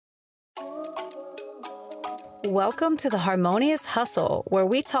Welcome to the Harmonious Hustle, where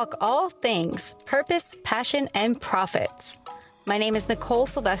we talk all things purpose, passion, and profits. My name is Nicole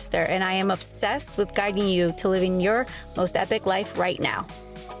Sylvester, and I am obsessed with guiding you to living your most epic life right now.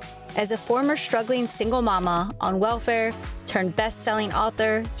 As a former struggling single mama on welfare, turned best-selling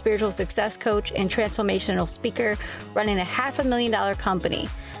author, spiritual success coach, and transformational speaker running a $500,000 company,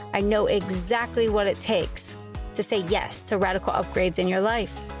 I know exactly what it takes to say yes to radical upgrades in your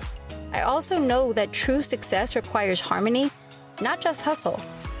life. I also know that true success requires harmony, not just hustle.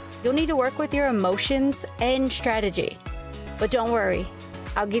 You'll need to work with your emotions and strategy. But don't worry,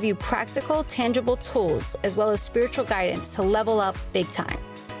 I'll give you practical, tangible tools as well as spiritual guidance to level up big time.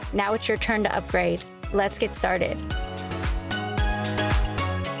 Now it's your turn to upgrade. Let's get started.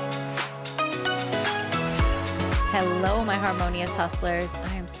 Hello, my Harmonious Hustlers.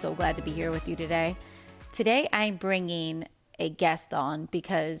 I am so glad to be here with you today. Today, I'm bringing a guest on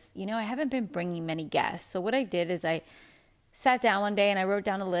because, I haven't been bringing many guests. So what I did is I sat down one day and I wrote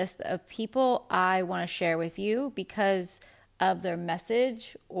down a list of people I want to share with you because of their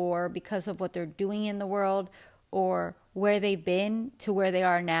message or because of what they're doing in the world or where they've been to where they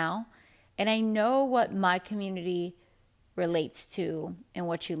are now. And I know what my community relates to and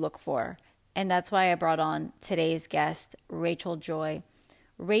what you look for. And that's why I brought on today's guest, Rachel Joy.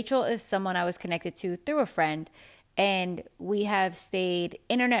 Rachel is someone I was connected to through a friend, and we have stayed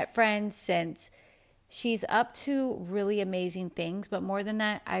internet friends since. She's up to really amazing things, but more than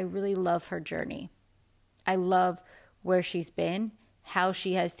that, I really love her journey. I love where she's been, how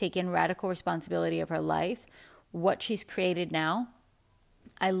she has taken radical responsibility of her life, what she's created now.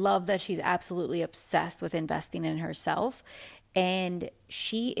 I love that she's absolutely obsessed with investing in herself, and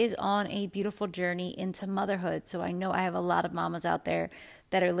she is on a beautiful journey into motherhood. So I know I have a lot of mamas out there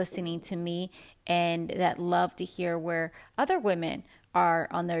that are listening to me and that love to hear where other women are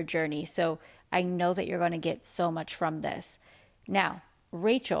on their journey. So I know that you're going to get so much from this. Now,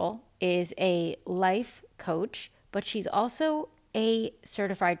 Rachel is a life coach, but she's also a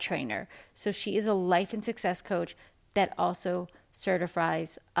certified trainer. So she is a life and success coach that also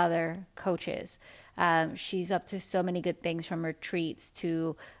certifies other coaches. She's up to so many good things, from retreats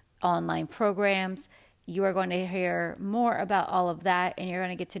to online programs. You are going to hear more about all of that, and you're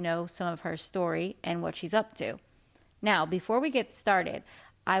going to get to know some of her story and what she's up to. Now, before we get started,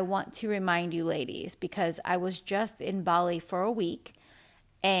 I want to remind you ladies, because I was just in Bali for a week,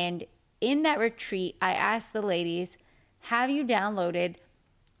 and in that retreat, I asked the ladies, have you downloaded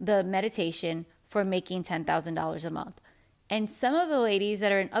the meditation for making $10,000 a month? And some of the ladies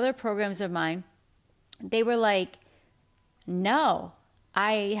that are in other programs of mine, they were like, no,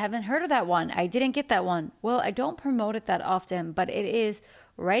 I haven't heard of that one. I didn't get that one. Well, I don't promote it that often, but it is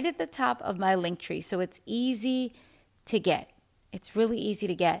right at the top of my link tree. So it's easy to get. It's really easy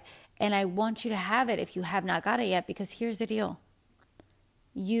to get. And I want you to have it if you have not got it yet, because here's the deal.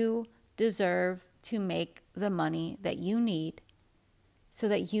 You deserve to make the money that you need so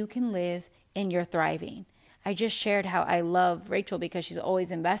that you can live in your thriving. I just shared how I love Rachel because she's always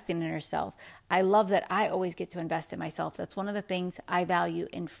investing in herself. I love that I always get to invest in myself. That's one of the things I value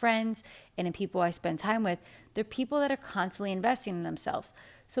in friends and in people I spend time with. They're people that are constantly investing in themselves.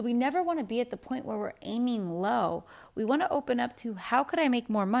 So we never want to be at the point where we're aiming low. We want to open up to, how could I make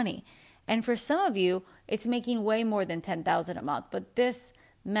more money? And for some of you, it's making way more than $10,000 a month. But this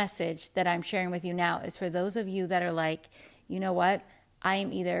message that I'm sharing with you now is for those of you that are like, you know what? I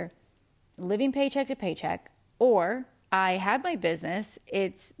am either living paycheck to paycheck, or I have my business.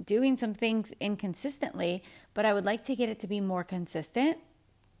 It's doing some things inconsistently, but I would like to get it to be more consistent.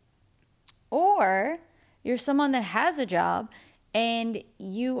 Or you're someone that has a job and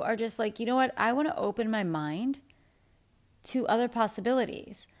you are just like, you know what? I want to open my mind to other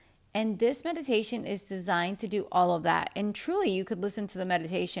possibilities. And this meditation is designed to do all of that. And truly, you could listen to the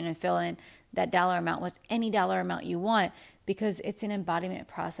meditation and fill in that dollar amount with any dollar amount you want, because it's an embodiment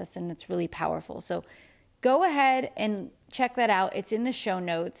process and it's really powerful. So go ahead and check that out. It's in the show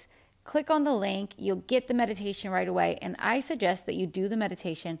notes. Click on the link. You'll get the meditation right away. And I suggest that you do the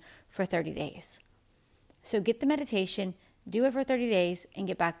meditation for 30 days. So get the meditation, do it for 30 days, and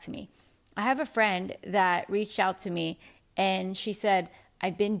get back to me. I have a friend that reached out to me and she said,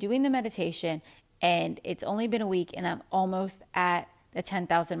 I've been doing the meditation and it's only been a week and I'm almost at the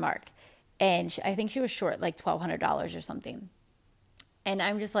 10,000 mark. And I think she was short like $1,200 or something. And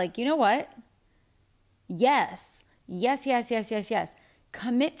I'm just like, you know what? Yes.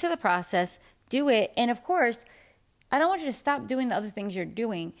 Commit to the process, do it. And of course, I don't want you to stop doing the other things you're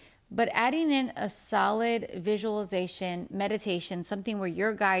doing, but adding in a solid visualization, meditation, something where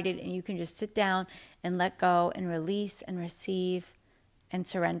you're guided and you can just sit down and let go and release and receive and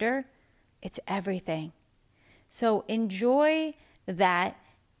surrender, it's everything. So enjoy that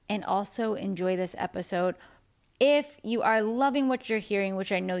and also enjoy this episode. If you are loving what you're hearing,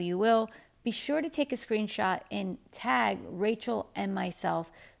 which I know you will, be sure to take a screenshot and tag Rachel and myself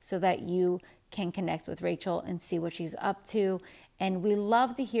so that you can connect with Rachel and see what she's up to. And we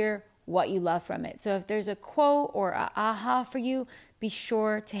love to hear what you love from it. So if there's a quote or a aha for you, be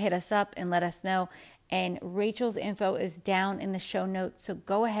sure to hit us up and let us know. And Rachel's info is down in the show notes. So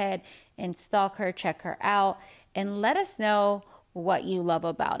go ahead and stalk her, check her out, and let us know what you love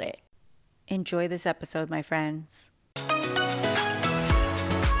about it. Enjoy this episode, my friends.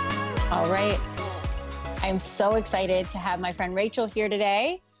 All right. I'm so excited to have my friend Rachel here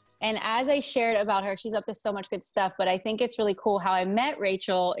today. And as I shared about her, she's up to so much good stuff, but I think it's really cool how I met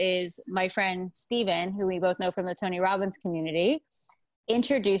Rachel is my friend Steven, who we both know from the Tony Robbins community,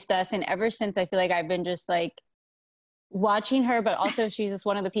 introduced us. And ever since, I feel like I've been just like watching her, but also she's just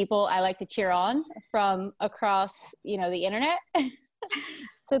one of the people I like to cheer on from across, the internet.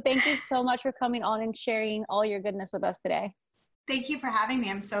 So thank you so much for coming on and sharing all your goodness with us today. Thank you for having me.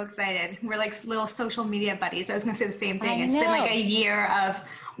 I'm so excited. We're like little social media buddies. I was going to say the same thing. It's been like a year of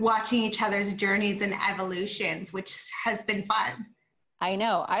watching each other's journeys and evolutions, which has been fun. I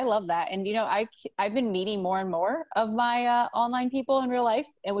know. I love that. And, I've been meeting more and more of my online people in real life,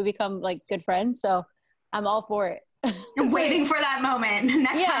 and we become like good friends. So I'm all for it. I'm waiting for that moment.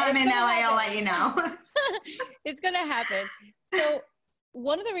 Next time I'm in LA, I'll let you know. It's going to happen. So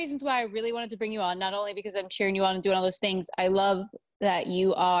one of the reasons why I really wanted to bring you on, not only because I'm cheering you on and doing all those things, I love that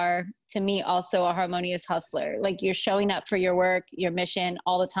you are, to me, also a harmonious hustler. Like, you're showing up for your work, your mission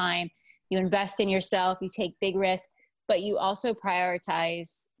all the time. You invest in yourself, you take big risks, but you also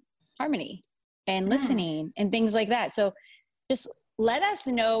prioritize harmony and listening and things like that. So just let us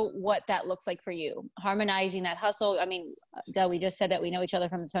know what that looks like for you, harmonizing that hustle. I mean, we just said that we know each other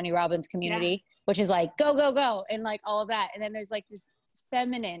from the Tony Robbins community, which is like, go, go, go. And like all of that. And then there's like this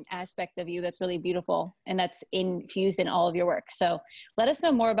feminine aspect of you that's really beautiful, and that's infused in all of your work. So let us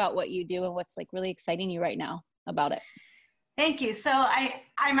know more about what you do and what's like really exciting you right now about it. Thank you. So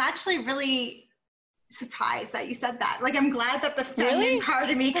I'm actually really surprised that you said that. Like, I'm glad that the feminine part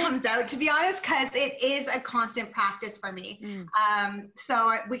of me comes out, to be honest, because it is a constant practice for me.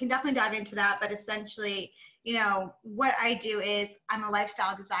 So we can definitely dive into that, but essentially, what I do is I'm a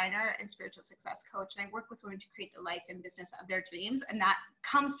lifestyle designer and spiritual success coach, and I work with women to create the life and business of their dreams. And that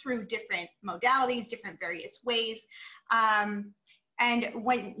comes through different modalities, different various ways. And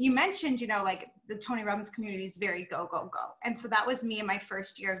when you mentioned, like the Tony Robbins community is very go, go, go. And so that was me in my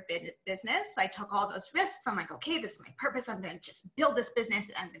first year of business. I took all those risks. I'm like, okay, this is my purpose. I'm going to just build this business.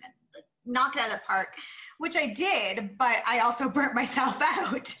 I'm going to knock it out of the park, which I did, but I also burnt myself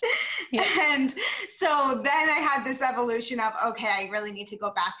out. Yeah. And so then I had this evolution of, okay, I really need to go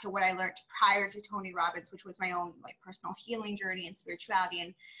back to what I learned prior to Tony Robbins, which was my own like personal healing journey and spirituality,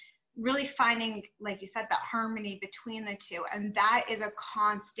 and really finding, like you said, that harmony between the two. And that is a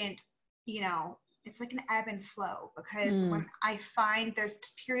constant, it's like an ebb and flow, because when I find there's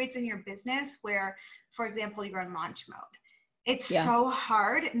periods in your business where, for example, you're in launch mode, it's so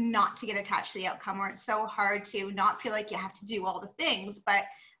hard not to get attached to the outcome, or it's so hard to not feel like you have to do all the things. But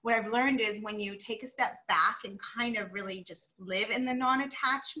what I've learned is when you take a step back and kind of really just live in the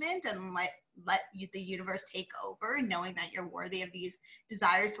non-attachment and let the universe take over, knowing that you're worthy of these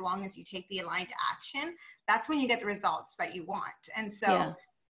desires so long as you take the aligned action, that's when you get the results that you want. And so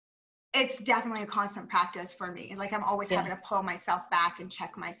it's definitely a constant practice for me. Like, I'm always having to pull myself back and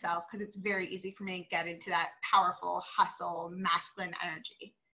check myself, because it's very easy for me to get into that powerful hustle, masculine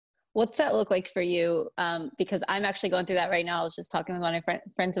energy. What's that look like for you? Because I'm actually going through that right now. I was just talking with one of my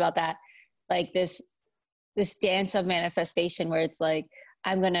friends about that, like this dance of manifestation, where it's like,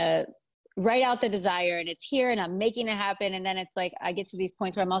 I'm going to write out the desire and it's here and I'm making it happen. And then it's like, I get to these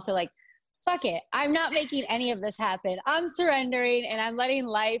points where I'm also like, fuck it, I'm not making any of this happen. I'm surrendering and I'm letting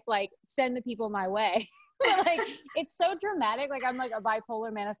life like send the people my way. Like, it's so dramatic. Like, I'm like a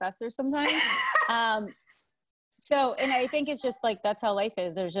bipolar manifestor sometimes. So, and I think it's just like, that's how life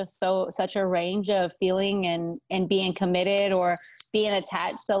is. There's just such a range of feeling and being committed or being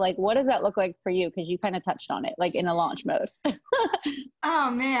attached. So like, what does that look like for you? Cause you kind of touched on it, like in a launch mode.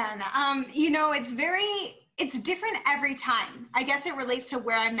 Oh man. It's different every time. I guess it relates to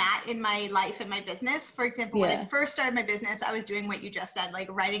where I'm at in my life and my business. For example, when I first started my business, I was doing what you just said, like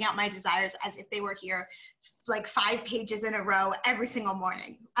writing out my desires as if they were here, like 5 pages in a row every single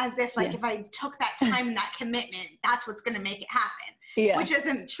morning, as if like if I took that time and that commitment, that's what's going to make it happen, which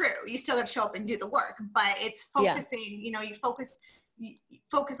isn't true. You still got to show up and do the work, but it's focusing, you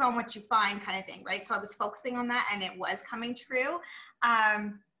focus on what you find, kind of thing, right? So I was focusing on that and it was coming true.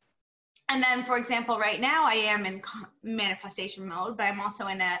 And then, for example, right now I am in manifestation mode, but I'm also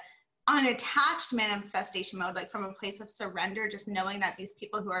in a unattached manifestation mode, like from a place of surrender, just knowing that these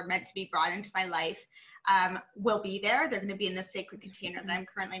people who are meant to be brought into my life will be there. They're going to be in the sacred container that I'm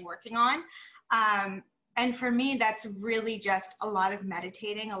currently working on. And for me, that's really just a lot of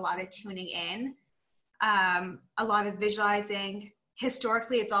meditating, a lot of tuning in, a lot of visualizing.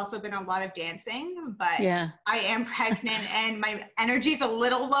 Historically, it's also been a lot of dancing, but I am pregnant and my energy is a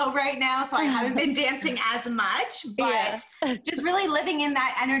little low right now. So I haven't been dancing as much, but just really living in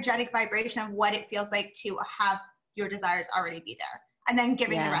that energetic vibration of what it feels like to have your desires already be there. And then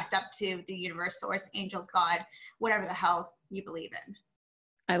giving the rest up to the universe, source, angels, God, whatever the hell you believe in.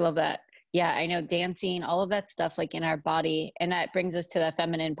 I love that. Yeah, I know, dancing, all of that stuff like in our body. And that brings us to the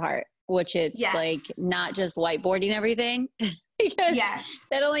feminine part, which it's like not just whiteboarding everything. Because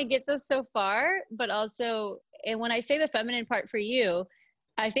that only gets us so far, but also, and when I say the feminine part for you,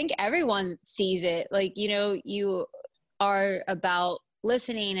 I think everyone sees it. Like, you know, you are about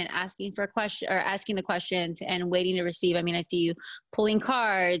listening and asking for asking the questions and waiting to receive. I mean, I see you pulling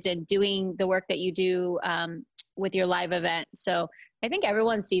cards and doing the work that you do with your live event. So I think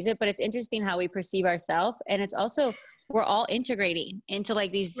everyone sees it, but it's interesting how we perceive ourselves. And it's also, we're all integrating into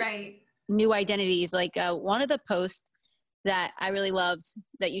like these new identities. Like one of the posts that I really loved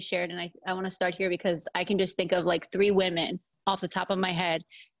that you shared. And I want to start here because I can just think of like 3 women off the top of my head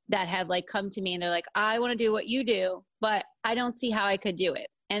that have like come to me and they're like, I want to do what you do, but I don't see how I could do it.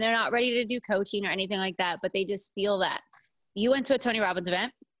 And they're not ready to do coaching or anything like that, but they just feel that. You went to a Tony Robbins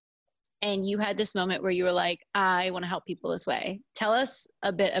event and you had this moment where you were like, I want to help people this way. Tell us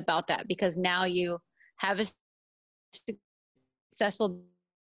a bit about that, because now you have a successful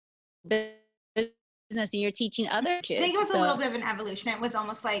business and you're teaching others. I think it was a little bit of an evolution. It was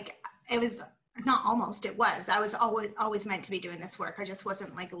almost like, it was not almost, it was. I was always meant to be doing this work. I just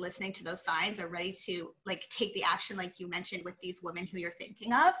wasn't like listening to those signs or ready to like take the action like you mentioned with these women who you're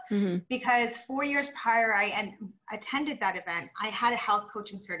thinking of. Because 4 years prior, I attended that event. I had a health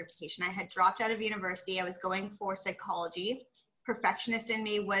coaching certification. I had dropped out of university. I was going for psychology. Perfectionist in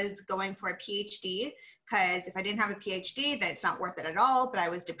me was going for a PhD, because if I didn't have a PhD, then it's not worth it at all. But I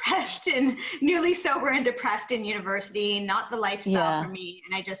was depressed and newly sober and depressed in university, not the lifestyle for me.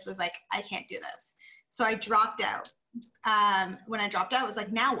 And I just was like, I can't do this. So I dropped out. When I dropped out, I was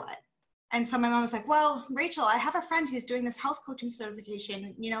like, now what? And so my mom was like, well, Rachel, I have a friend who's doing this health coaching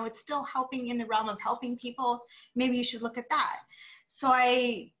certification. You know, it's still helping in the realm of helping people. Maybe you should look at that. So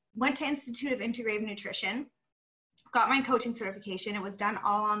I went to Institute of Integrative Nutrition, got my coaching certification. It was done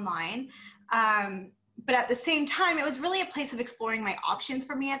all online. But at the same time, it was really a place of exploring my options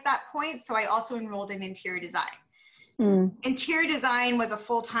for me at that point. So I also enrolled in interior design. Interior design was a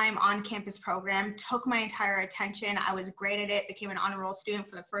full-time on-campus program, took my entire attention. I was great at it, became an honor roll student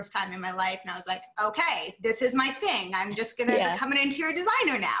for the first time in my life. And I was like, okay, this is my thing. I'm just going to become an interior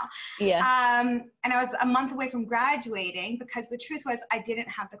designer now. And I was a month away from graduating, because the truth was I didn't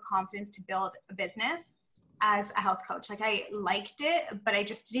have the confidence to build a business as a health coach. Like, I liked it, but I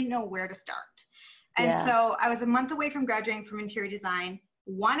just didn't know where to start. And so I was a month away from graduating from interior design,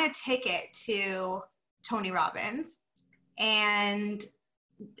 won a ticket to Tony Robbins. And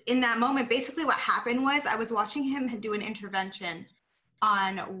in that moment, basically what happened was I was watching him do an intervention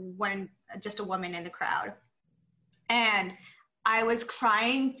on just a woman in the crowd. And I was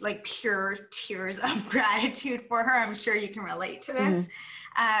crying like pure tears of gratitude for her. I'm sure you can relate to this.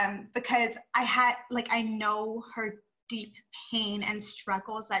 Because I know her deep pain and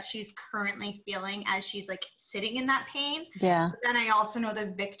struggles that she's currently feeling as she's like sitting in that pain. But then I also know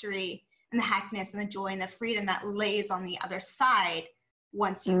the victory and the happiness and the joy and the freedom that lays on the other side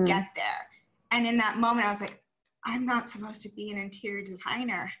once you get there. And in that moment, I was like, I'm not supposed to be an interior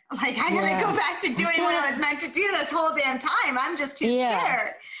designer. Like, I gotta go back to doing what I was meant to do this whole damn time. I'm just too scared.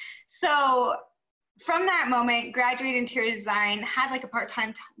 So from that moment, graduated interior design, had like a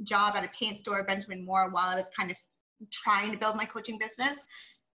part-time job at a paint store, Benjamin Moore, while I was kind of trying to build my coaching business.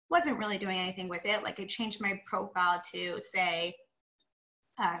 Wasn't really doing anything with it. Like, I changed my profile to say,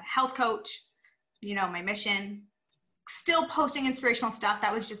 health coach, you know, my mission, still posting inspirational stuff.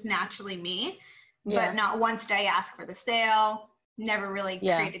 That was just naturally me, but not once did I ask for the sale, never really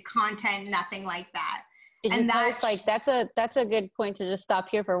created content, nothing like that. Did you post, like, that's a good point to just stop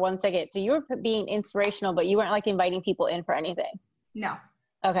here for 1 second. So you were being inspirational, but you weren't like inviting people in for anything. No.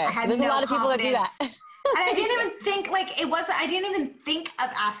 Okay. So there's a lot of people that do that. And I didn't even think I didn't even think of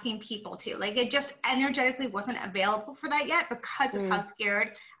asking people to, like, it just energetically wasn't available for that yet, because of how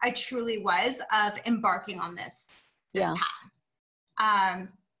scared I truly was of embarking on this path.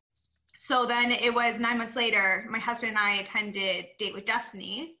 So then it was 9 months later, my husband and I attended Date with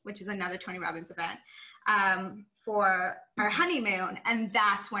Destiny, which is another Tony Robbins event, for our honeymoon. And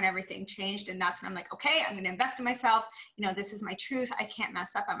that's when everything changed. And that's when I'm like, okay, I'm going to invest in myself. You know, this is my truth. I can't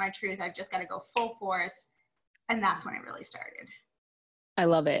mess up at my truth. I've just got to go full force. And that's when it really started. I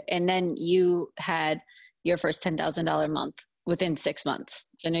love it. And then you had your first $10,000 month within 6 months.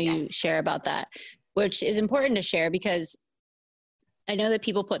 So I know you share about that, which is important to share because I know that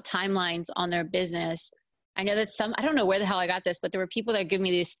people put timelines on their business. I know that I don't know where the hell I got this, but there were people that give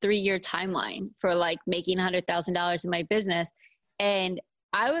me this 3-year timeline for like making $100,000 in my business. And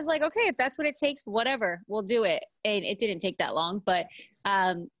I was like, okay, if that's what it takes, whatever, we'll do it. And it didn't take that long, but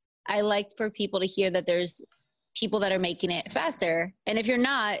I liked for people to hear that there's people that are making it faster. And if you're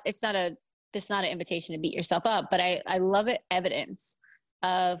not, it's not an invitation to beat yourself up, but I love it, evidence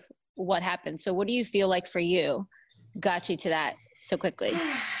of what happened. So what do you feel like for you got you to that so quickly?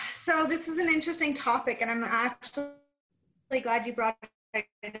 So this is an interesting topic, and I'm actually glad you brought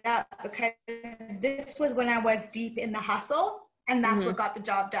it up because this was when I was deep in the hustle, and that's what got the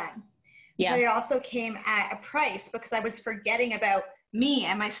job done. Yeah. But it also came at a price because I was forgetting about me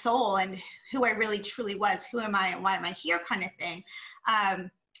and my soul and who I really truly was. Who am I and why am I here kind of thing.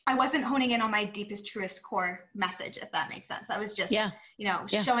 I wasn't honing in on my deepest, truest core message, if that makes sense. I was just,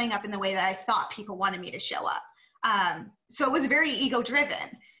 showing up in the way that I thought people wanted me to show up. So it was very ego driven.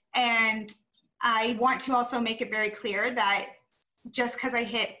 And I want to also make it very clear that just because I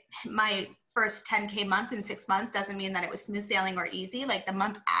hit my first 10K month in 6 months doesn't mean that it was smooth sailing or easy. Like the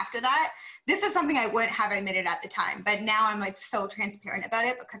month after that, this is something I wouldn't have admitted at the time, but now I'm like so transparent about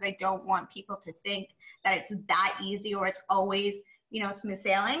it because I don't want people to think that it's that easy or it's always, smooth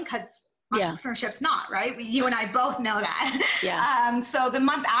sailing, because entrepreneurship's not, right? You and I both know that. Yeah. So the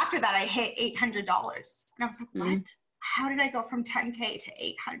month after that, I hit $800. And I was like, what? How did I go from 10K to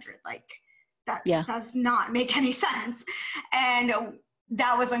 800? Like that does not make any sense. And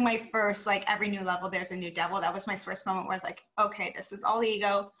that was like my first, like every new level, there's a new devil. That was my first moment where I was like, okay, this is all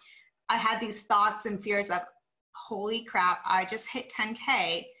ego. I had these thoughts and fears of, holy crap, I just hit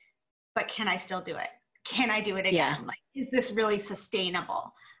 10K, but can I still do it? Can I do it again? Yeah. Like, is this really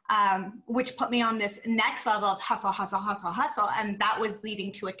sustainable? Which put me on this next level of hustle. And that was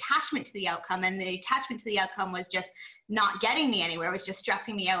leading to attachment to the outcome. And the attachment to the outcome was just not getting me anywhere. It was just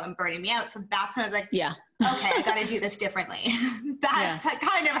stressing me out and burning me out. So that's when I was like, okay, I got to do this differently. That's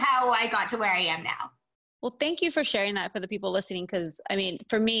kind of how I got to where I am now. Well, thank you for sharing that for the people listening. Because I mean,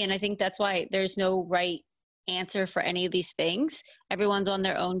 for me, and I think that's why there's no right answer for any of these things. Everyone's on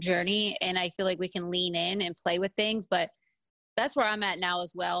their own journey. And I feel like we can lean in and play with things, but that's where I'm at now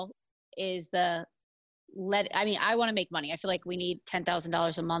as well, is I want to make money. I feel like we need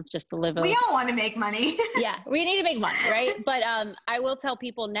 $10,000 a month just to live. We all want to make money. Yeah, we need to make money, right? But I will tell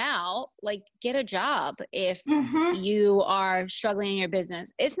people now, like, get a job if you are struggling in your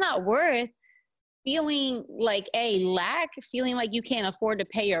business. It's not worth feeling like feeling like you can't afford to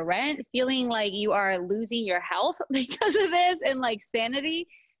pay your rent, feeling like you are losing your health because of this, and like sanity.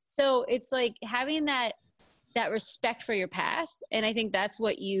 So it's like having that respect for your path. And I think that's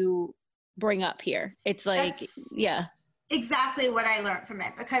what you bring up here. It's like, that's exactly what I learned from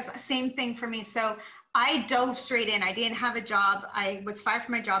it, because same thing for me. So I dove straight in. I didn't have a job. I was fired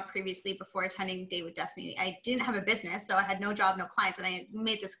from my job previously before attending Date with Destiny. I didn't have a business, so I had no job, no clients, and I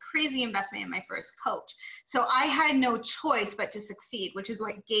made this crazy investment in my first coach. So I had no choice but to succeed, which is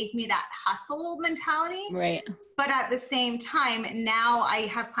what gave me that hustle mentality. Right. But at the same time, now I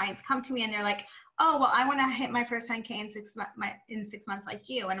have clients come to me and they're like, oh, well, I want to hit my first 10K in 6 months like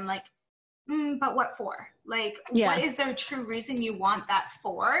you. And I'm like, but what for? Like, what is the true reason you want that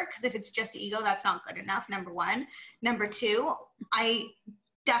for? Because if it's just ego, that's not good enough, number one. Number two, I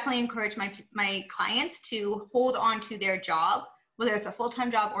definitely encourage my clients to hold on to their job, whether it's a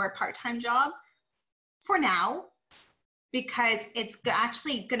full-time job or a part-time job, for now, because it's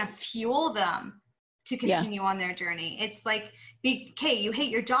actually going to fuel them to continue on their journey. It's like, you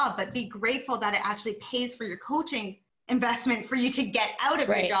hate your job, but be grateful that it actually pays for your coaching investment for you to get out of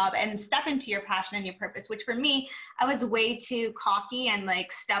your job and step into your passion and your purpose, which for me, I was way too cocky and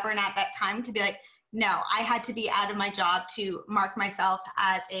like stubborn at that time to be like, no, I had to be out of my job to mark myself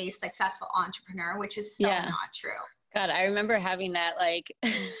as a successful entrepreneur, which is so not true. God, I remember having that, like,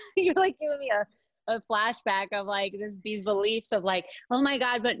 you're like giving me a flashback of like these beliefs of like, oh my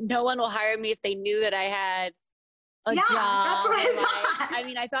God, but no one will hire me if they knew that I had a job. That's what I thought. I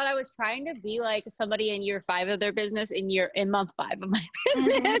mean, I thought I was trying to be like somebody in year 5 of their business, in month 5 of my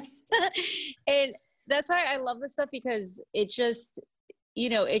business. And that's why I love this stuff, because it just,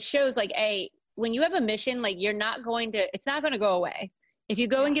 it shows like, when you have a mission, like it's not going to go away. If you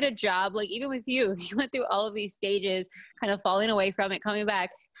go and get a job, like even with you went through all of these stages, kind of falling away from it, coming back.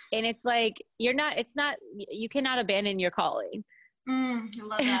 And it's like, you cannot abandon your calling. I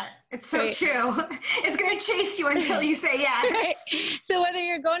love that. It's so true. It's going to chase you until you say yes. Right? So whether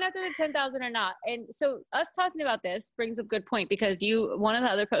you're going after the 10,000 or not. And so us talking about this brings up a good point, because one of the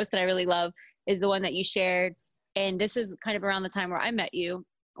other posts that I really love is the one that you shared. And this is kind of around the time where I met you,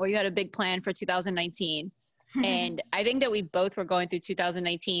 or you had a big plan for 2019. And I think that we both were going through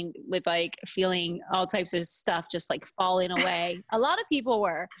 2019 with like feeling all types of stuff, just like falling away. A lot of people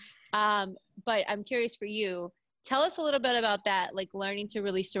were. But I'm curious for you, tell us a little bit about that, like learning to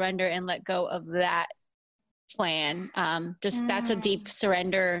really surrender and let go of that plan. That's a deep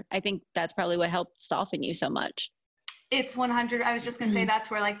surrender. I think that's probably what helped soften you so much. It's 100. I was just going to say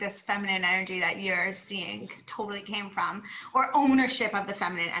that's where like this feminine energy that you're seeing totally came from, or ownership of the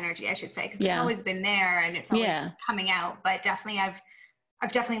feminine energy, I should say, because it's always been there and it's always coming out. But definitely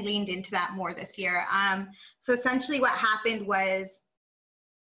I've definitely leaned into that more this year. So essentially what happened was,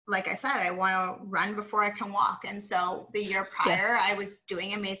 like I said, I want to run before I can walk. And so the year prior, I was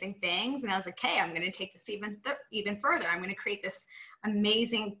doing amazing things, and I was like, hey, I'm going to take this even further. I'm going to create this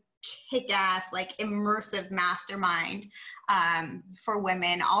amazing kick-ass, like immersive mastermind for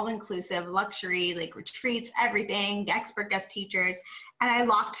women, all inclusive, luxury, like retreats, everything, expert guest teachers. And I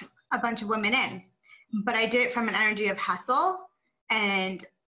locked a bunch of women in, but I did it from an energy of hustle, and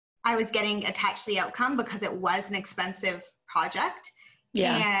I was getting attached to the outcome because it was an expensive project.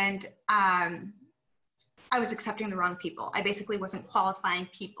 And I was accepting the wrong people. I basically wasn't qualifying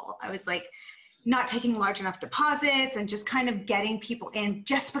people. I was like not taking large enough deposits and just kind of getting people in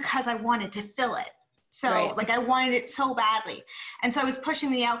just because I wanted to fill it. So like I wanted it so badly. And so I was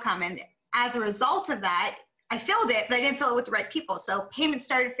pushing the outcome. And as a result of that, I filled it, but I didn't fill it with the right people. So payments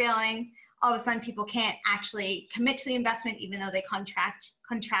started failing. All of a sudden people can't actually commit to the investment, even though they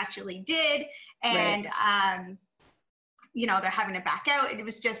contractually did. And, you know, they're having to back out. It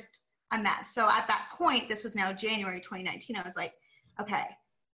was just a mess. So at that point, this was now January 2019, I was like, okay,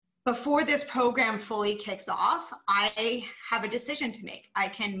 before this program fully kicks off, I have a decision to make. I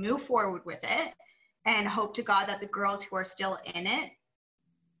can move forward with it and hope to God that the girls who are still in it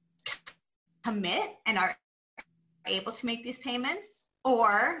commit and are able to make these payments,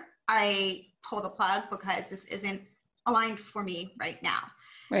 or I pull the plug because this isn't aligned for me right now.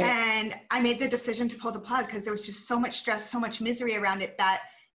 And I made the decision to pull the plug because there was just so much stress, so much misery around it that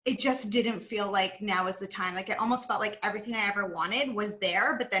it just didn't feel like now is the time. Like it almost felt like everything I ever wanted was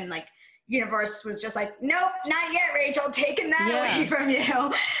there, but then like universe was just like, nope, not yet, Rachel, taking that away from you.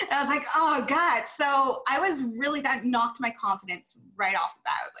 And I was like, oh God. So I was really, that knocked my confidence right off the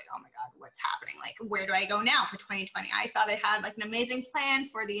bat. I was like, oh my God, what's happening? Like, where do I go now for 2020? I thought I had like an amazing plan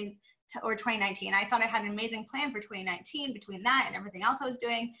for or 2019. I thought I had an amazing plan for 2019 between that and everything else I was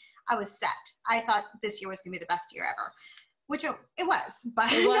doing. I was set. I thought this year was gonna be the best year ever. Which it was,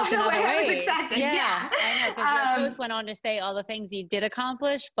 but it was not the way I was expecting. Yeah. I know, because your post went on to say all the things you did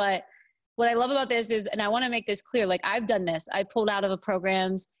accomplish. But what I love about this is, and I want to make this clear, like I've done this. I pulled out of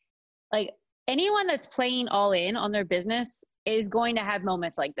programs. Like anyone that's playing all in on their business is going to have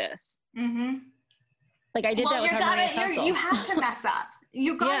moments like this. Mm-hmm. Like I did that with Harmonious Hustle. You have to mess up.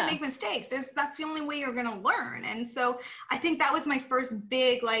 You got to make mistakes. That's the only way you're going to learn. And so I think that was my first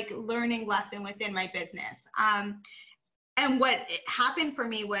big like learning lesson within my business. And what happened for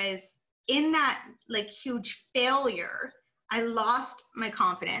me was in that like huge failure, I lost my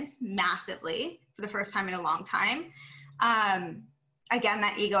confidence massively for the first time in a long time. Again,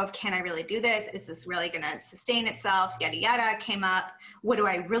 that ego of, can I really do this? Is this really going to sustain itself? Yada, yada came up. What do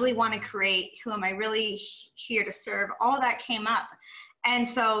I really want to create? Who am I really here to serve? All that came up. And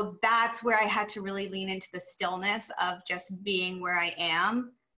so that's where I had to really lean into the stillness of just being where I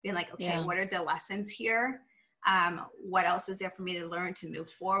am, being like, okay, what are the lessons here? What else is there for me to learn to move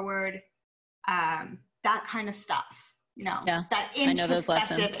forward? That kind of stuff, you know, that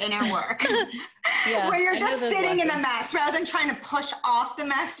introspective inner work where you're just sitting in the mess rather than trying to push off the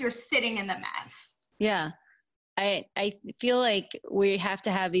mess, you're sitting in the mess. Yeah. I feel like we have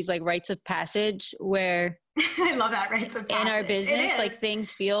to have these like rites of passage where I love that, rites of passage. In our business, like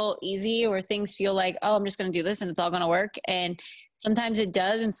things feel easy or things feel like, oh, I'm just going to do this and it's all going to work. And sometimes it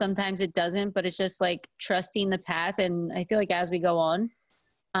does and sometimes it doesn't, but it's just like trusting the path. And I feel like as we go on,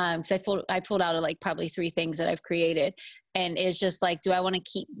 because I pulled out like probably 3 things that I've created, and it's just like, do I want to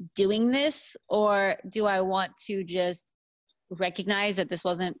keep doing this, or do I want to just recognize that this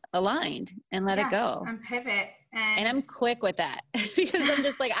wasn't aligned and let it go and pivot? And I'm quick with that because I'm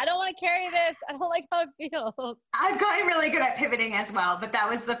just like, I don't want to carry this. I don't like how it feels. I've gotten really good at pivoting as well, but that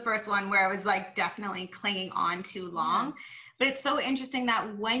was the first one where I was like definitely clinging on too long. But it's so interesting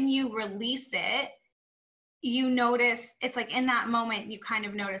that when you release it, you notice, it's like in that moment, you kind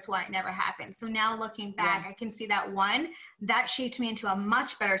of notice why it never happened. So now looking back, I can see that that shaped me into a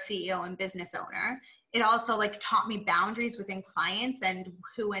much better CEO and business owner. It also like taught me boundaries within clients and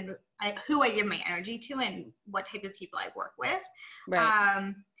who I give my energy to and what type of people I work with.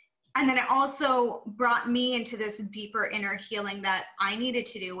 Right. And then it also brought me into this deeper inner healing that I needed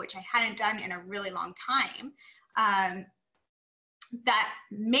to do, which I hadn't done in a really long time. That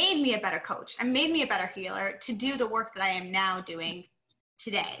made me a better coach and made me a better healer to do the work that I am now doing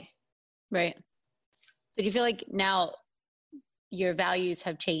today. Right. So do you feel like now your values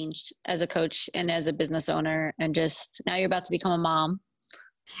have changed as a coach and as a business owner, and just now you're about to become a mom?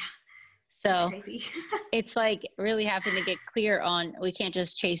 Yeah. So it's like really having to get clear on, we can't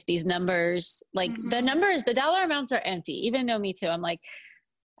just chase these numbers. Like the dollar amounts are empty, even though me too. I'm like,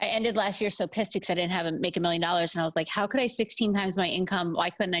 I ended last year so pissed because I didn't make $1 million. And I was like, how could I 16 times my income?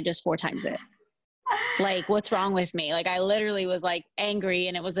 Why couldn't I just 4 times it? Like, what's wrong with me? Like, I literally was like angry,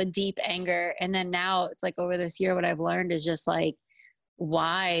 and it was a deep anger. And then now it's like over this year, what I've learned is just like,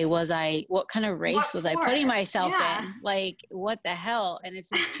 what kind of race was I putting myself in? Like, what the hell? And it's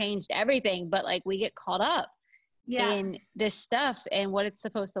just changed everything. But like, we get caught up in this stuff and what it's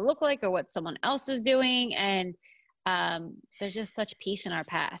supposed to look like or what someone else is doing. And there's just such peace in our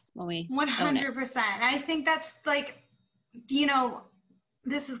path when we 100%. I think that's like,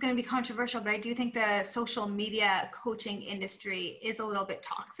 this is going to be controversial, but I do think the social media coaching industry is a little bit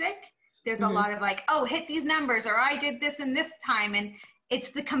toxic. There's a lot of like, oh, hit these numbers, or I did this in this time. And it's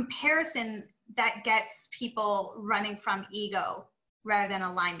the comparison that gets people running from ego rather than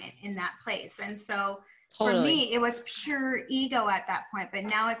alignment in that place. And so for me, it was pure ego at that point. But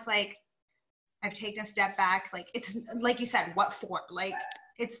now it's like, I've taken a step back. Like, it's like you said, what for? Like,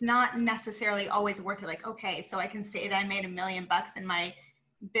 it's not necessarily always worth it. Like, okay, so I can say that I made $1 million in my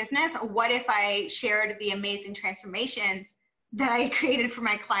business. What if I shared the amazing transformations that I created for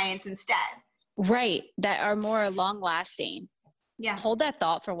my clients instead? Right. That are more long lasting. Yeah. Hold that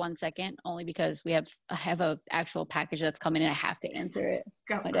thought for 1 second, only because I have a actual package that's coming and I have to answer it.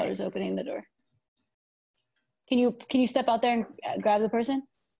 My daughter's opening the door. Can you step out there and grab the person?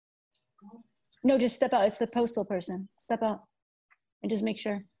 No, just step out. It's the postal person. Step out and just make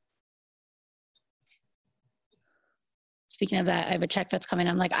sure. Speaking of that, I have a check that's coming.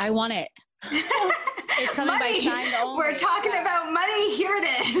 I'm like, I want it. It's coming money. By signed only. We're talking about money. Here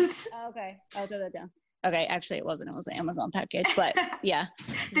it is. Okay. I'll throw that down. Okay. Actually, it wasn't. It was the Amazon package, but yeah.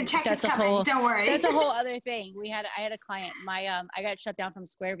 The check is coming. Don't worry. That's a whole other thing. I had a client, I got shut down from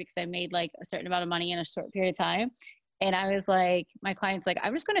Square because I made like a certain amount of money in a short period of time. And I was like, my client's like,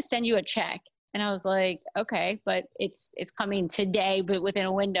 I'm just going to send you a check. And I was like, okay, but it's coming today, but within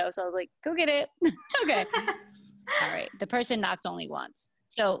a window. So I was like, go get it. Okay. All right. The person knocked only once.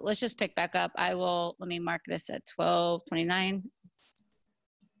 So let's just pick back up. Let me mark this at 12:29.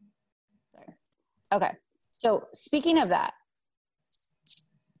 Sorry. Okay. So speaking of that,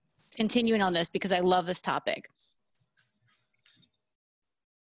 continuing on this, because I love this topic.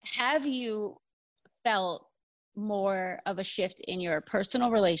 Have you felt more of a shift in your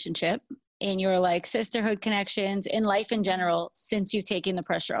personal relationship, in your like sisterhood connections, in life in general, since you've taken the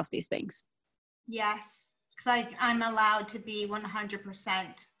pressure off these things? Yes, because I'm allowed to be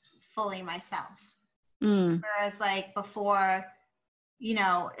 100% fully myself. Whereas like before,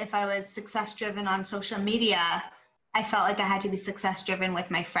 if I was success driven on social media, I felt like I had to be success driven with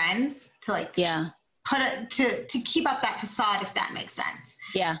my friends to like to keep up that facade, if that makes sense.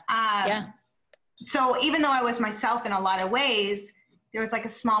 Yeah. So even though I was myself in a lot of ways, there was like a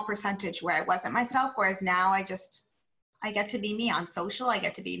small percentage where I wasn't myself. Whereas now I get to be me on social. I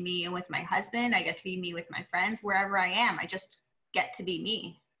get to be me with my husband. I get to be me with my friends, wherever I am. I just get to be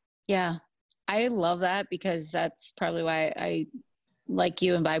me. Yeah. I love that, because that's probably why I like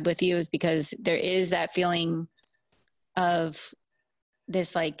you and vibe with you, is because there is that feeling of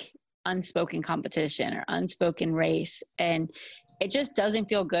this like unspoken competition or unspoken race. And it just doesn't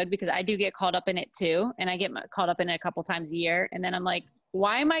feel good, because I do get caught up in it too. And I get caught up in it a couple times a year. And then I'm like,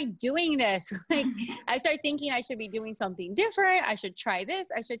 why am I doing this? Like, I start thinking I should be doing something different. I should try this.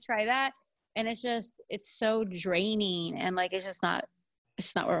 I should try that. And it's so draining. And like, it's not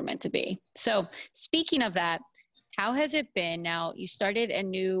where we're meant to be. So speaking of that, how has it been? Now you started a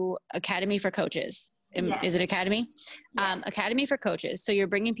new academy for coaches. Yes. Is it academy? Yes. Academy for coaches. So you're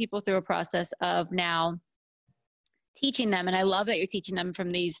bringing people through a process of now teaching them. And I love that you're teaching them from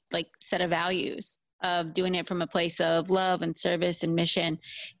these like set of values of doing it from a place of love and service and mission.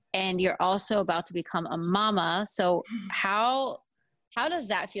 And you're also about to become a mama. So how How does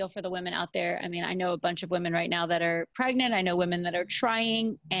that feel for the women out there? I mean, I know a bunch of women right now that are pregnant. I know women that are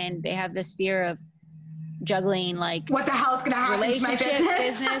trying, and they have this fear of juggling, like, what the hell's going to happen to my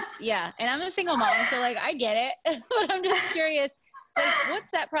business. Yeah. And I'm a single mom, so like, I get it, but I'm just curious, like,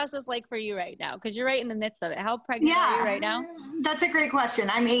 what's that process like for you right now? Cause you're right in the midst of it. How pregnant are you right now? That's a great question.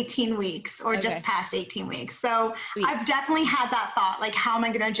 I'm 18 weeks or just past 18 weeks. So Sweet. I've definitely had that thought, like, how am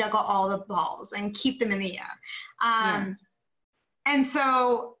I going to juggle all the balls and keep them in the air? And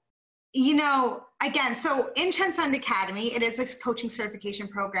so, you know, again, so in Transcend Academy, it is a coaching certification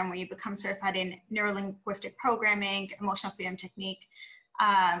program where you become certified in neurolinguistic programming, emotional freedom technique,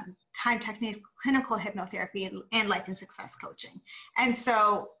 time techniques, clinical hypnotherapy, and life and success coaching. And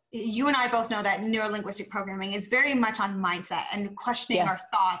so you and I both know that neurolinguistic programming is very much on mindset and questioning our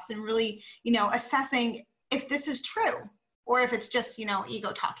thoughts and really, you know, assessing if this is true or if it's just, you know,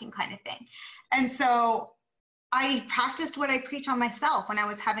 ego talking kind of thing. And so I practiced what I preach on myself when I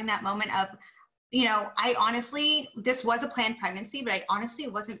was having that moment of, you know, I honestly, this was a planned pregnancy, but I honestly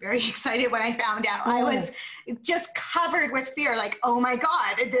wasn't very excited when I found out. I was just covered with fear, like, oh my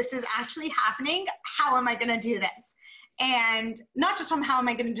God, this is actually happening. How am I going to do this? And not just from how am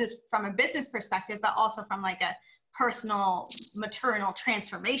I going to do this from a business perspective, but also from like a personal maternal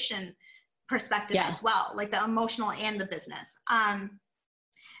transformation perspective as well, like the emotional and the business.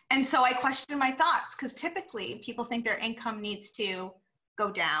 And so I questioned my thoughts because typically people think their income needs to go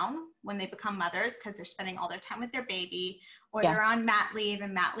down when they become mothers because they're spending all their time with their baby, or they're on mat leave,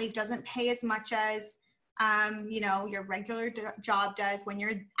 and mat leave doesn't pay as much as, you know, your regular job does when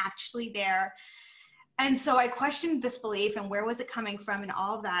you're actually there. And so I questioned this belief and where was it coming from and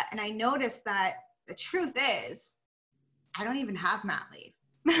all of that. And I noticed that the truth is I don't even have mat leave.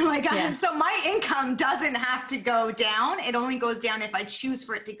 So my income doesn't have to go down. It only goes down if I choose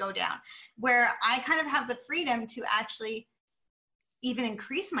for it to go down, where I kind of have the freedom to actually even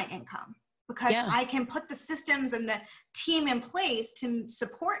increase my income because I can put the systems and the team in place to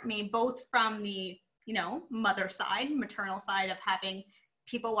support me both from the, you know, mother side, maternal side of having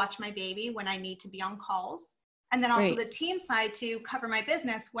people watch my baby when I need to be on calls. And then also the team side to cover my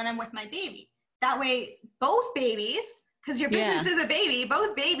business when I'm with my baby. That way, both babies, because your business is a baby,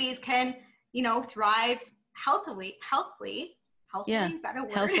 both babies can, you know, thrive healthily, is that a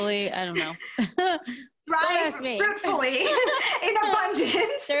word? Healthily, I don't know. Thrive fruitfully in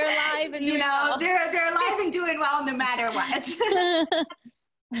abundance. They're alive and you know, they're alive and doing well no matter what.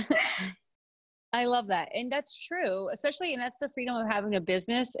 I love that. And that's true, especially, and that's the freedom of having a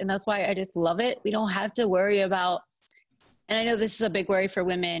business. And that's why I just love it. We don't have to worry about, and I know this is a big worry for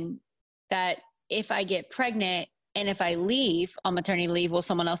women, that if I get pregnant and if I leave on maternity leave, will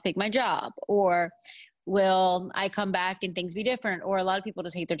someone else take my job? Or will I come back and things be different? Or a lot of people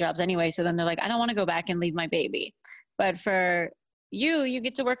just hate their jobs anyway. So then they're like, I don't want to go back and leave my baby. But for you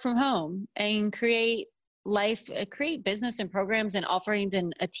get to work from home and create business and programs and offerings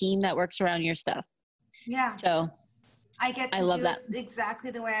and a team that works around your stuff. Yeah. So I love that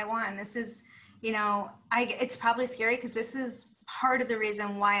exactly the way I want. And this is, you know, it's probably scary because this is part of the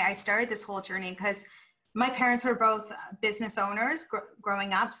reason why I started this whole journey, because my parents were both business owners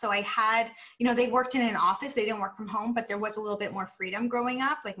growing up. So I had, you know, they worked in an office. They didn't work from home, but there was a little bit more freedom growing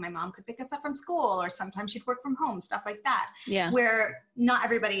up. Like my mom could pick us up from school, or sometimes she'd work from home, stuff like that. Yeah. Where not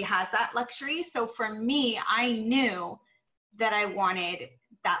everybody has that luxury. So for me, I knew that I wanted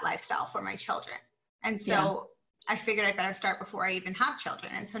that lifestyle for my children. And so I figured I'd better start before I even have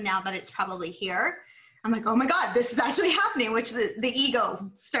children. And so now that it's probably here, I'm like, oh my God, this is actually happening, which the ego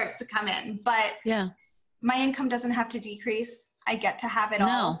starts to come in. But my income doesn't have to decrease. I get to have it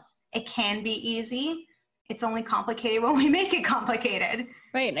all. It can be easy. It's only complicated when we make it complicated.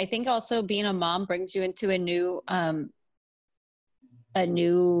 Right. And I think also being a mom brings you into a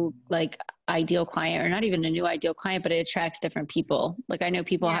new like ideal client, or not even a new ideal client, but it attracts different people. Like I know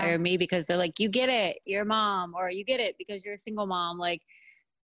people hire me because they're like, you get it, you're a mom, or you get it because you're a single mom. Like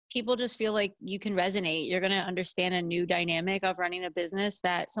people just feel like you can resonate. You're going to understand a new dynamic of running a business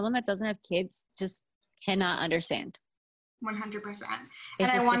that someone that doesn't have kids just cannot understand. 100%. And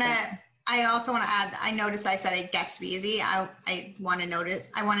I also want to add, I noticed I said it gets to be easy. I want to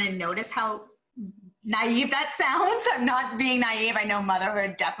notice how naive that sounds. I'm not being naive. I know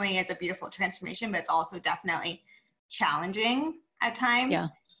motherhood definitely is a beautiful transformation, but it's also definitely challenging at times. Yeah.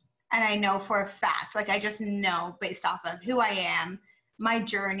 And I know for a fact, like I just know based off of who I am, my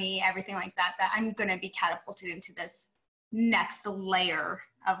journey, everything like that, that I'm going to be catapulted into this next layer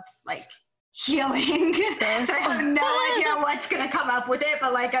of like healing. I have no idea what's going to come up with it.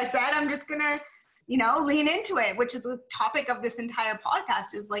 But like I said, I'm just going to, you know, lean into it, which is the topic of this entire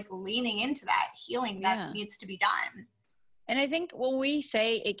podcast, is like leaning into that healing that needs to be done. And I think when we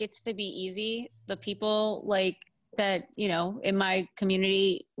say it gets to be easy, the people like that, you know, in my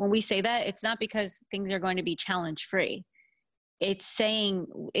community, when we say that, it's not because things are going to be challenge free. It's saying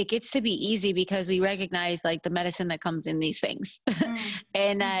it gets to be easy because we recognize like the medicine that comes in these things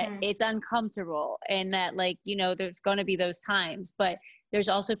and that it's uncomfortable and that like, you know, there's going to be those times, but there's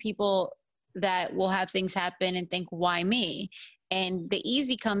also people that will have things happen and think, why me? And the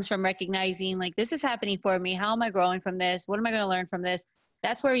easy comes from recognizing like, this is happening for me. How am I growing from this? What am I going to learn from this?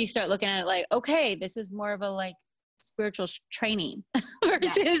 That's where you start looking at it like, okay, this is more of a like spiritual training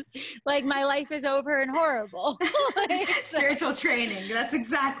versus like my life is over and horrible. Like, spiritual training. That's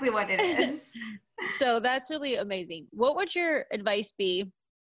exactly what it is. So that's really amazing. What would your advice be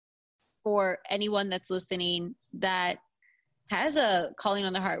for anyone that's listening that has a calling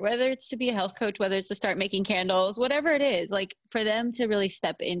on their heart, whether it's to be a health coach, whether it's to start making candles, whatever it is, like for them to really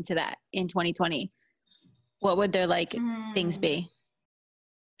step into that in 2020, what would their like things be?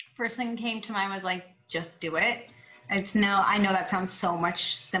 First thing that came to mind was like, just do it. I know that sounds so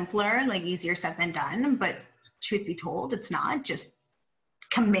much simpler, like easier said than done, but truth be told, it's not. Just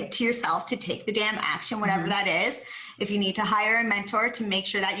commit to yourself to take the damn action, whatever that is. If you need to hire a mentor to make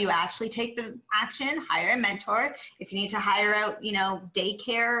sure that you actually take the action, hire a mentor. If you need to hire out, you know,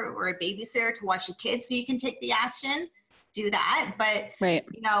 daycare or a babysitter to watch your kids so you can take the action, do that. But,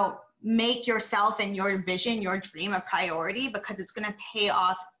 you know, make yourself and your vision, your dream a priority, because it's going to pay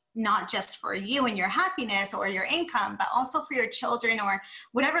off not just for you and your happiness or your income, but also for your children or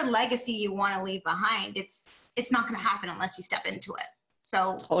whatever legacy you want to leave behind. It's not going to happen unless you step into it.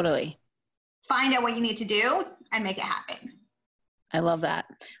 So totally find out what you need to do and make it happen. I love that.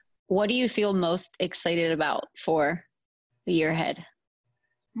 What do you feel most excited about for the year ahead?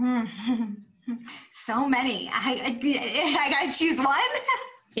 So many. I gotta choose one.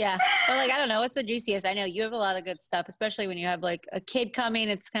 Yeah. But like, I don't know. What's the juiciest? I know you have a lot of good stuff, especially when you have like a kid coming.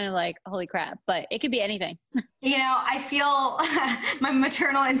 It's kind of like, holy crap, but it could be anything. You know, I feel my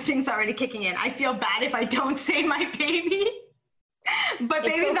maternal instinct's already kicking in. I feel bad if I don't say my baby, but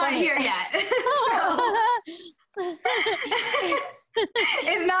baby's not here yet.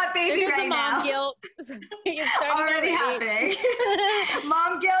 It's not baby right now. Guilt. Already happening.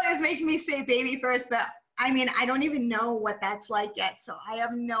 Mom guilt is making me say baby first, but I mean, I don't even know what that's like yet. So I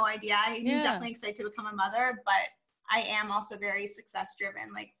have no idea. I'm definitely excited to become a mother, but I am also very success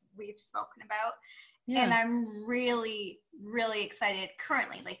driven, like we've spoken about. Yeah. And I'm really, really excited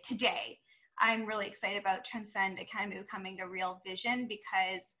currently, like today, I'm really excited about Transcend Academy becoming a real vision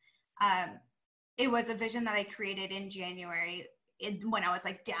because it was a vision that I created in January when I was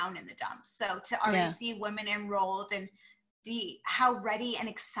like down in the dumps. So to already see women enrolled and how ready and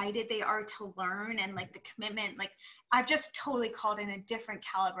excited they are to learn and like the commitment, like I've just totally called in a different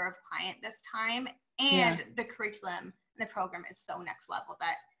caliber of client this time. And the curriculum and the program is so next level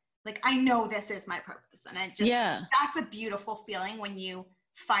that like, I know this is my purpose. And it just, that's a beautiful feeling when you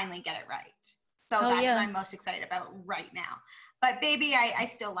finally get it right. So that's what I'm most excited about right now. But baby, I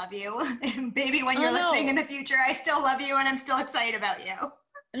still love you. Baby, when you're listening in the future, I still love you and I'm still excited about you.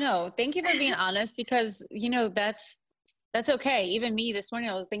 No, thank you for being honest because, you know, that's okay. Even me this morning,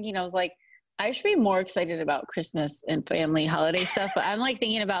 I was like, I should be more excited about Christmas and family holiday stuff. But I'm like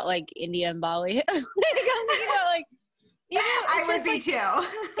thinking about like India and Bali. Like, I'm thinking about like, you know, I would be too.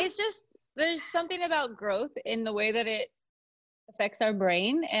 It's just, there's something about growth in the way that it affects our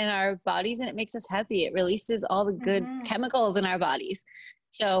brain and our bodies and it makes us happy. It releases all the good chemicals in our bodies.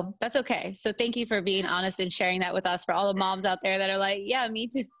 So that's okay. So thank you for being honest and sharing that with us for all the moms out there that are like, yeah, me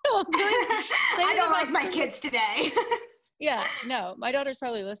too. I don't like my kids today. Yeah, no, my daughter's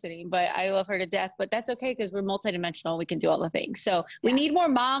probably listening, but I love her to death, but that's okay because we're multidimensional. We can do all the things. So we need more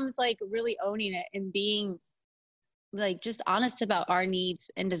moms like really owning it and being like just honest about our needs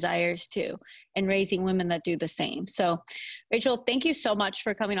and desires too, and raising women that do the same. So Rachel, thank you so much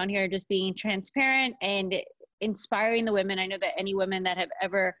for coming on here, just being transparent and inspiring the women. I know that any women that have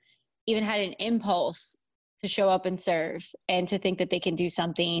ever even had an impulse to show up and serve and to think that they can do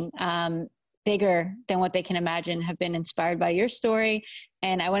something bigger than what they can imagine have been inspired by your story.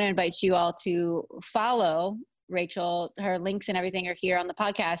 And I want to invite you all to follow Rachel. Her links and everything are here on the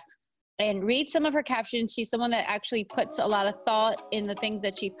podcast. And read some of her captions. She's someone that actually puts a lot of thought in the things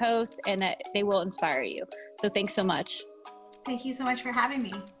that she posts and that they will inspire you. So thanks so much. Thank you so much for having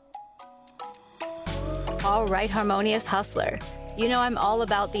me. All right, Harmonious Hustler. You know I'm all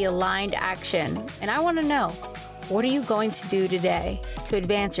about the aligned action. And I want to know, what are you going to do today to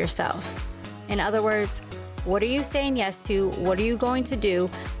advance yourself? In other words, what are you saying yes to? What are you going to do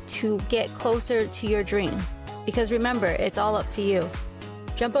to get closer to your dream? Because remember, it's all up to you.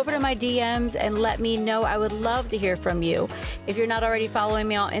 Jump over to my DMs and let me know. I would love to hear from you. If you're not already following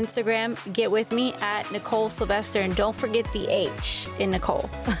me on Instagram, get with me at Nicole Sylvester, and don't forget the H in Nicole.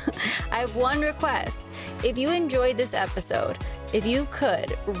 I have one request. If you enjoyed this episode, if you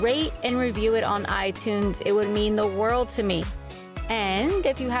could rate and review it on iTunes, it would mean the world to me. And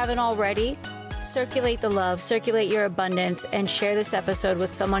if you haven't already, circulate the love, circulate your abundance, and share this episode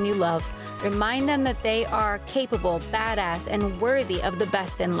with someone you love. Remind them that they are capable, badass, and worthy of the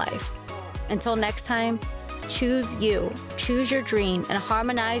best in life. Until next time, choose you, choose your dream, and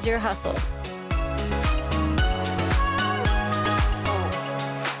harmonize your hustle.